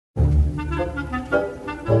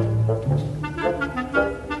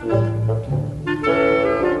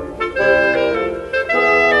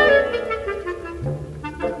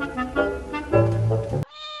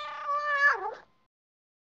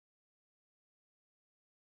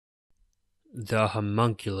The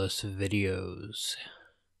Homunculus videos.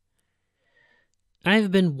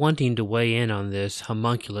 I've been wanting to weigh in on this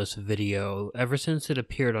Homunculus video ever since it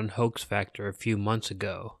appeared on Hoax Factor a few months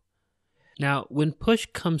ago. Now, when push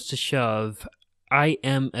comes to shove, I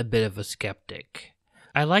am a bit of a skeptic.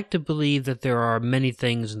 I like to believe that there are many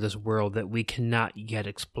things in this world that we cannot yet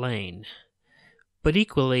explain. But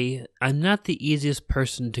equally, I'm not the easiest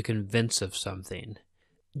person to convince of something.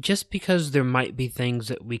 Just because there might be things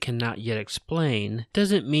that we cannot yet explain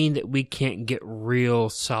doesn't mean that we can't get real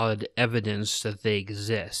solid evidence that they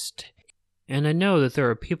exist. And I know that there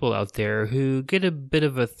are people out there who get a bit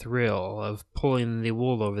of a thrill of pulling the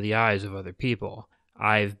wool over the eyes of other people.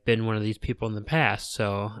 I've been one of these people in the past,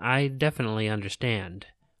 so I definitely understand.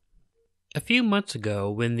 A few months ago,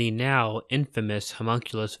 when the now infamous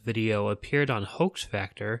Homunculus video appeared on Hoax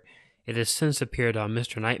Factor, it has since appeared on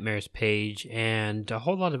Mr. Nightmare's page and a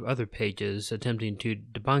whole lot of other pages attempting to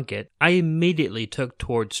debunk it. I immediately took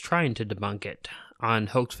towards trying to debunk it on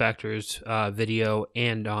Hoax Factor's video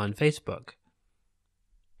and on Facebook.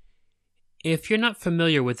 If you're not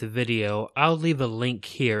familiar with the video, I'll leave a link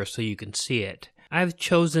here so you can see it. I've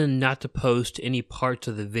chosen not to post any parts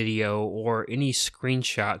of the video or any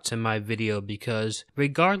screenshots in my video because,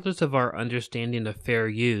 regardless of our understanding of fair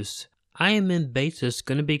use, I am in basis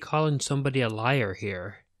going to be calling somebody a liar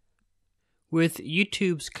here. With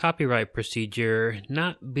YouTube's copyright procedure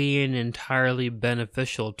not being entirely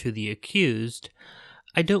beneficial to the accused,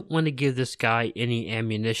 I don't want to give this guy any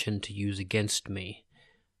ammunition to use against me.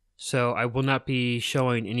 So I will not be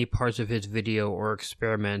showing any parts of his video or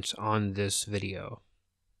experiments on this video.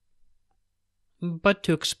 But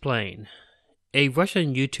to explain, a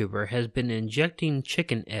Russian YouTuber has been injecting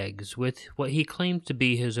chicken eggs with what he claims to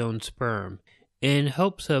be his own sperm, in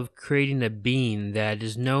hopes of creating a being that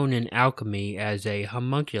is known in alchemy as a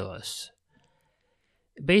homunculus.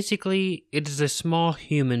 Basically, it is a small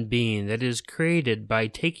human being that is created by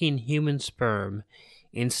taking human sperm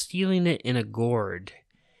and sealing it in a gourd,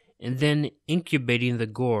 and then incubating the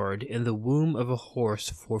gourd in the womb of a horse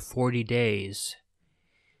for 40 days.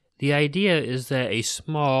 The idea is that a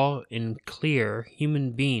small and clear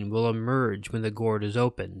human being will emerge when the gourd is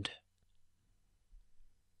opened.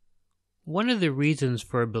 One of the reasons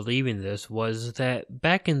for believing this was that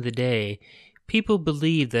back in the day, people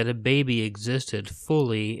believed that a baby existed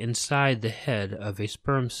fully inside the head of a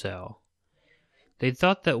sperm cell. They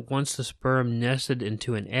thought that once the sperm nested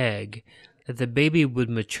into an egg, that the baby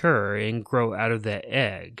would mature and grow out of that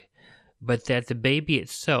egg, but that the baby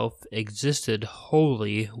itself existed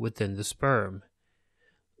wholly within the sperm.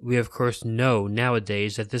 We of course know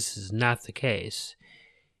nowadays that this is not the case.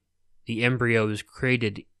 The embryo is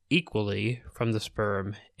created equally from the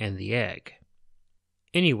sperm and the egg.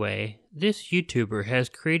 Anyway, this YouTuber has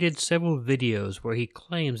created several videos where he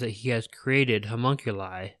claims that he has created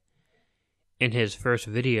homunculi. In his first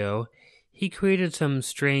video, he created some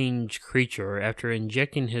strange creature after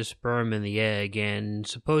injecting his sperm in the egg and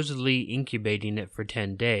supposedly incubating it for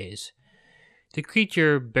 10 days. The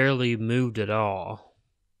creature barely moved at all,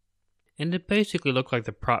 and it basically looked like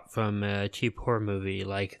the prop from a cheap horror movie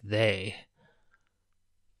like They.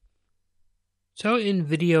 So in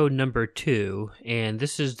video number 2, and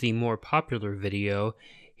this is the more popular video,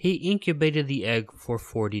 he incubated the egg for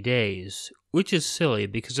 40 days, which is silly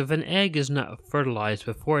because if an egg is not fertilized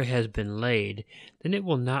before it has been laid, then it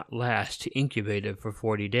will not last incubated for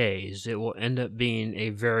 40 days. It will end up being a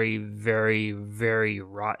very, very, very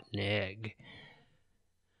rotten egg.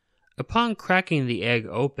 Upon cracking the egg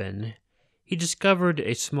open, he discovered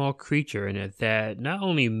a small creature in it that not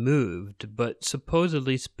only moved, but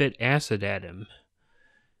supposedly spit acid at him.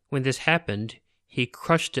 When this happened, he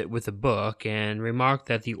crushed it with a book and remarked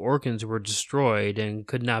that the organs were destroyed and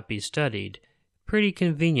could not be studied. Pretty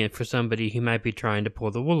convenient for somebody who might be trying to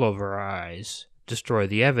pull the wool over our eyes, destroy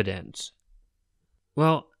the evidence.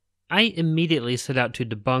 Well, I immediately set out to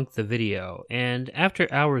debunk the video, and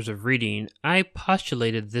after hours of reading, I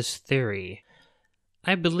postulated this theory.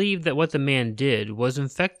 I believed that what the man did was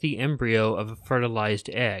infect the embryo of a fertilized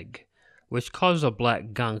egg, which caused a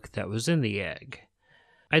black gunk that was in the egg.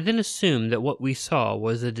 I then assumed that what we saw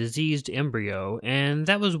was a diseased embryo, and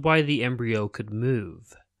that was why the embryo could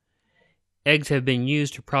move. Eggs have been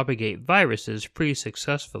used to propagate viruses pretty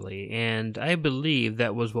successfully, and I believe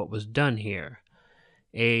that was what was done here.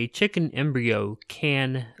 A chicken embryo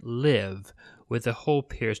can live with a hole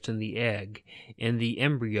pierced in the egg, and the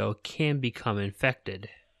embryo can become infected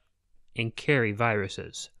and carry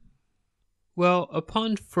viruses. Well,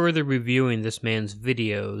 upon further reviewing this man's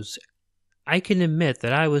videos, I can admit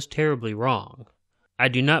that I was terribly wrong. I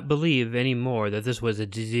do not believe anymore that this was a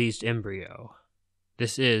diseased embryo.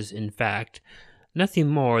 This is, in fact, nothing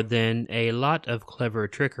more than a lot of clever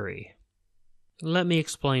trickery. Let me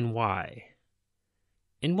explain why.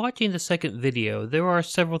 In watching the second video, there are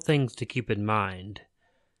several things to keep in mind.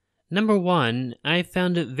 Number one, I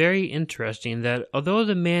found it very interesting that although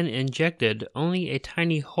the man injected only a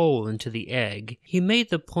tiny hole into the egg, he made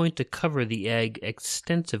the point to cover the egg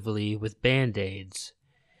extensively with band-aids.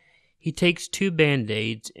 He takes 2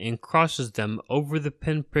 band-aids and crosses them over the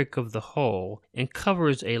pinprick of the hole and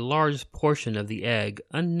covers a large portion of the egg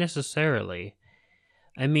unnecessarily.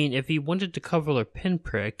 I mean, if he wanted to cover a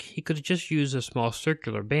pinprick, he could just use a small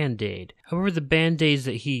circular band-aid. However, the band-aids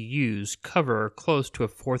that he used cover close to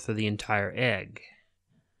 1/4 of the entire egg.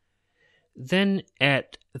 Then,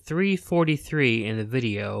 at 3:43 in the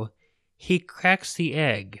video, he cracks the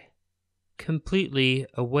egg completely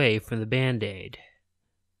away from the band-aid.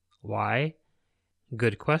 Why?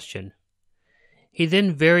 Good question. He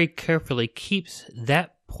then very carefully keeps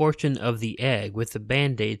that portion of the egg with the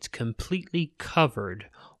band-aids completely covered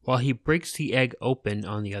while he breaks the egg open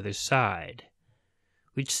on the other side,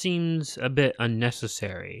 which seems a bit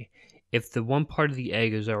unnecessary. If the one part of the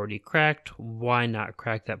egg is already cracked, why not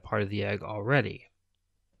crack that part of the egg already?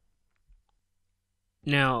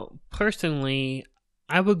 Now, personally,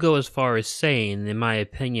 I would go as far as saying, in my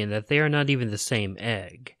opinion, that they are not even the same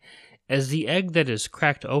egg, as the egg that is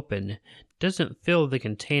cracked open doesn't fill the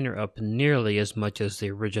container up nearly as much as the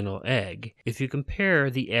original egg. If you compare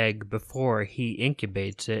the egg before he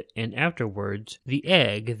incubates it and afterwards, the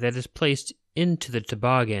egg that is placed into the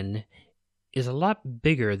toboggan is a lot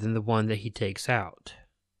bigger than the one that he takes out.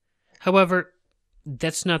 However,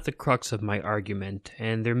 that's not the crux of my argument,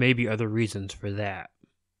 and there may be other reasons for that.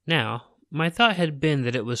 Now, my thought had been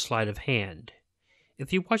that it was sleight of hand.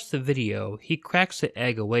 If you watch the video, he cracks the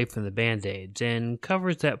egg away from the band-aids and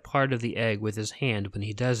covers that part of the egg with his hand when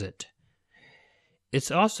he does it. It's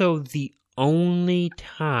also the only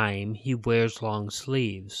time he wears long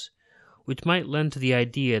sleeves, which might lend to the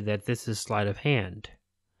idea that this is sleight of hand.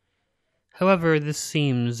 However, this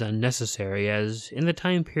seems unnecessary, as in the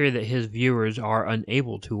time period that his viewers are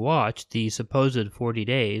unable to watch, the supposed 40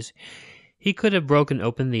 days, he could have broken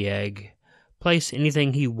open the egg, place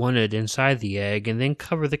anything he wanted inside the egg, and then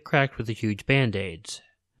cover the crack with the huge band-aids.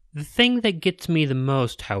 The thing that gets me the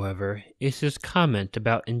most, however, is his comment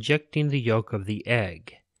about injecting the yolk of the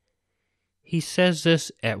egg. He says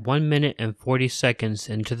this at 1 minute and 40 seconds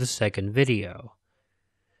into the second video.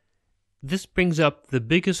 This brings up the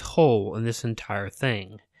biggest hole in this entire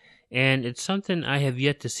thing, and it's something I have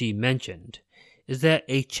yet to see mentioned, is that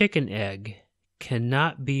a chicken egg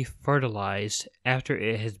cannot be fertilized after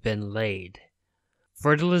it has been laid.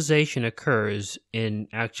 Fertilization occurs, in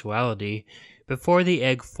actuality, before the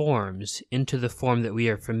egg forms into the form that we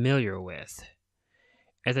are familiar with.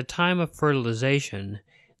 At the time of fertilization,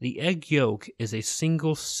 the egg yolk is a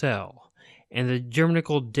single cell, and the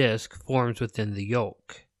germinal disc forms within the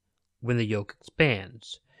yolk. When the yolk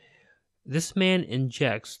expands, this man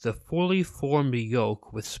injects the fully formed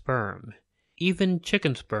yolk with sperm. Even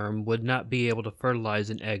chicken sperm would not be able to fertilize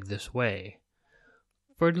an egg this way.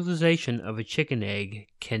 Fertilization of a chicken egg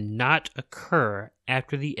cannot occur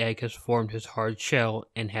after the egg has formed its hard shell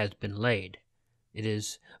and has been laid. It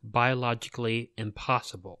is biologically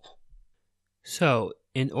impossible. So,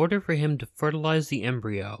 in order for him to fertilize the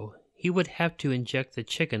embryo, he would have to inject the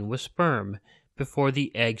chicken with sperm before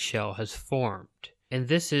the egg shell has formed. And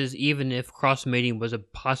this is even if cross-mating was a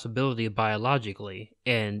possibility biologically,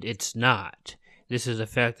 and it's not. This is a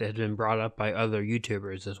fact that has been brought up by other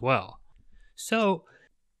YouTubers as well. So,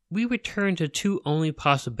 we return to 2 only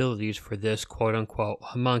possibilities for this quote-unquote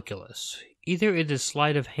homunculus. Either it is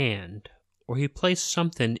sleight of hand, or he placed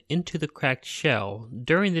something into the cracked shell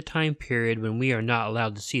during the time period when we are not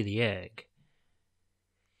allowed to see the egg.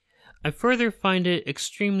 I further find it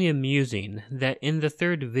extremely amusing that in the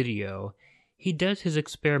third video, he does his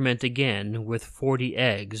experiment again with 40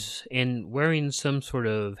 eggs and wearing some sort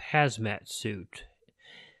of hazmat suit,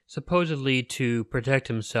 supposedly to protect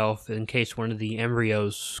himself in case one of the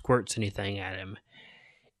embryos squirts anything at him,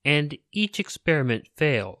 and each experiment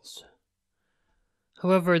fails.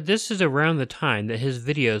 However, this is around the time that his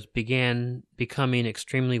videos began becoming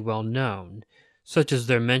extremely well known, such as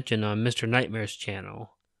their mention on Mr. Nightmare's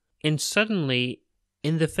channel. And suddenly,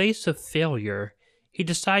 in the face of failure, he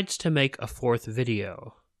decides to make a 4th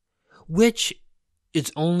video, which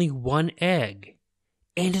is only 1 egg,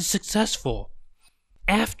 and is successful.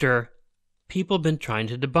 After people have been trying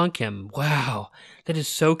to debunk him. Wow, that is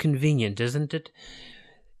so convenient, isn't it?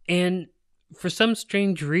 And for some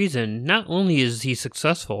strange reason, not only is he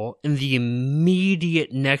successful, in the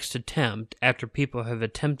immediate next attempt, after people have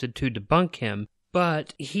attempted to debunk him,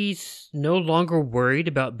 But he's no longer worried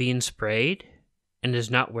about being sprayed and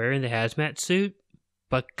is not wearing the hazmat suit?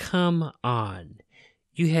 But come on.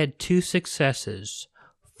 You had 2 successes,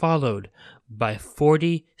 followed by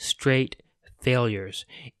 40 straight failures,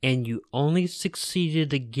 and you only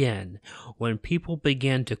succeeded again when people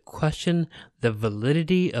began to question the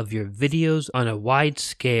validity of your videos on a wide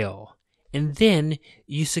scale. And then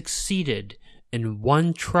you succeeded in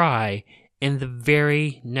 1 try and the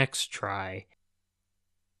very next try,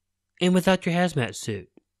 and without your hazmat suit.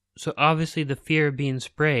 So obviously the fear of being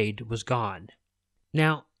sprayed was gone.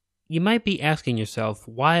 Now, you might be asking yourself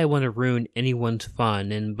why I want to ruin anyone's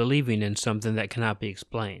fun in believing in something that cannot be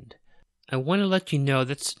explained. I want to let you know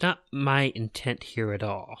that's not my intent here at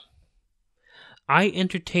all. I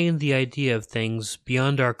entertain the idea of things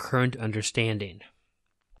beyond our current understanding.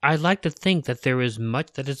 I like to think that there is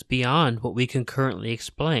much that is beyond what we can currently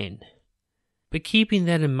explain. But keeping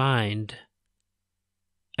that in mind,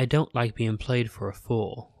 I don't like being played for a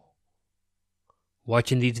fool.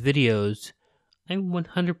 Watching these videos, I'm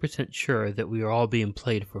 100% sure that we are all being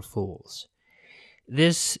played for fools.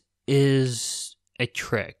 This is a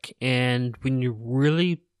trick, and when you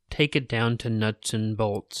really take it down to nuts and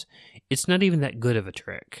bolts, it's not even that good of a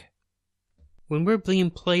trick. When we're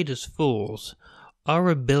being played as fools, our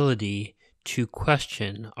ability to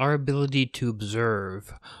question, our ability to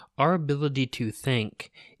observe, our ability to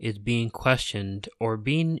think is being questioned or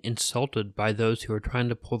being insulted by those who are trying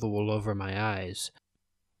to pull the wool over my eyes.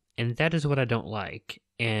 And that is what I don't like,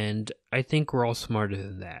 and I think we're all smarter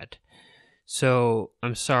than that. So,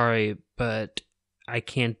 I'm sorry, but I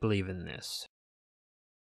can't believe in this.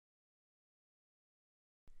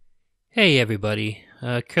 Hey everybody,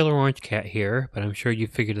 Killer Orange Cat here, but I'm sure you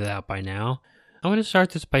figured it out by now. I want to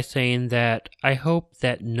start this by saying that I hope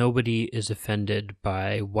that nobody is offended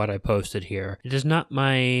by what I posted here. It is not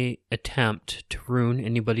my attempt to ruin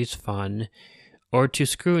anybody's fun or to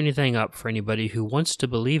screw anything up for anybody who wants to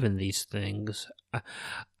believe in these things.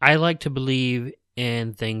 I like to believe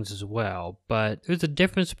in things as well, but there's a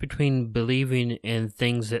difference between believing in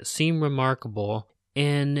things that seem remarkable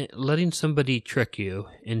and letting somebody trick you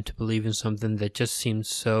into believing something that just seems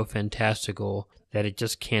so fantastical that it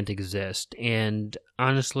just can't exist. And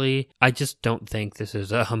honestly, I just don't think this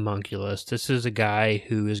is a homunculus. This is a guy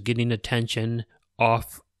who is getting attention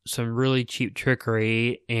off some really cheap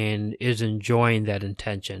trickery and is enjoying that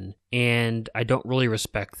attention. And I don't really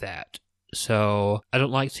respect that. So I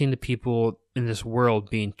don't like seeing the people in this world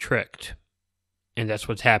being tricked. And that's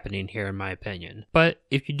what's happening here, in my opinion. But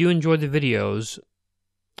if you do enjoy the videos,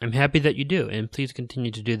 I'm happy that you do, and please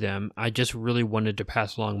continue to do them. I just really wanted to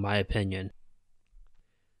pass along my opinion.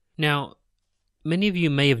 Now, many of you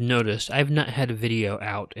may have noticed I've not had a video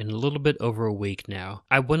out in a little bit over a week now.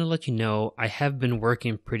 I want to let you know I have been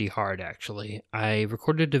working pretty hard, actually. I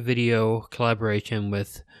recorded a video collaboration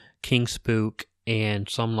with King Spook and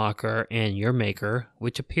Slumlocker and Your Maker,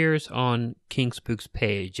 which appears on King Spook's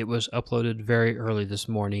page. It was uploaded very early this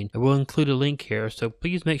morning. I will include a link here, so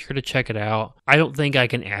please make sure to check it out. I don't think I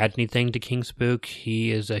can add anything to King Spook.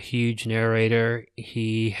 He is a huge narrator.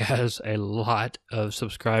 He has a lot of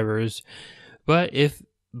subscribers. But if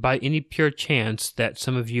by any pure chance that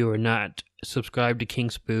some of you are not subscribed to King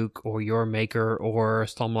Spook or Your Maker or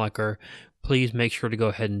Slumlocker, please make sure to go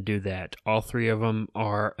ahead and do that. All 3 of them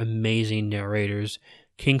are amazing narrators.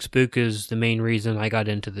 King Spook is the main reason I got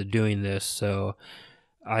into doing this, so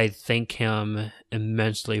I thank him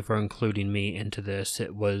immensely for including me into this.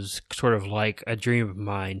 It was sort of like a dream of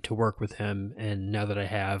mine to work with him, and now that I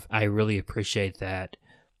have, I really appreciate that.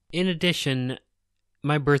 In addition,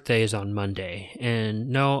 my birthday is on Monday, and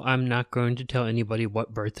no, I'm not going to tell anybody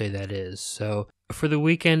what birthday that is. So for the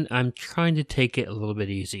weekend, I'm trying to take it a little bit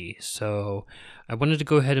easy. So I wanted to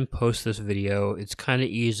go ahead and post this video. It's kind of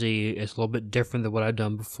easy. It's a little bit different than what I've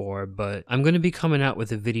done before, but I'm going to be coming out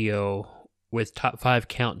with a video with top 5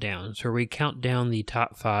 countdowns, where we count down the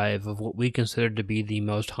top 5 of what we consider to be the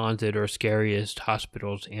most haunted or scariest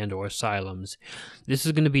hospitals and or asylums. This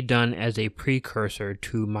is going to be done as a precursor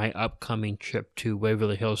to my upcoming trip to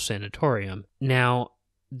Waverly Hills Sanatorium. Now,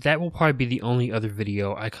 that will probably be the only other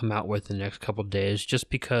video I come out with in the next couple days, just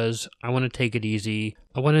because I want to take it easy.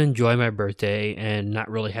 I want to enjoy my birthday and not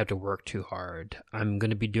really have to work too hard. I'm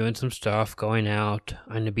going to be doing some stuff, going out.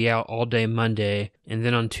 I'm going to be out all day Monday, and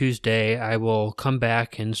then on Tuesday I will come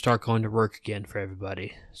back and start going to work again for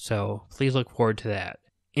everybody. So please look forward to that.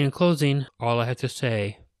 In closing, all I have to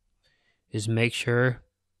say is make sure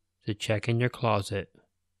to check in your closet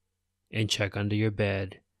and check under your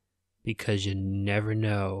bed, because you never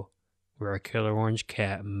know where a killer orange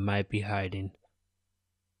cat might be hiding.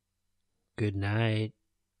 Good night.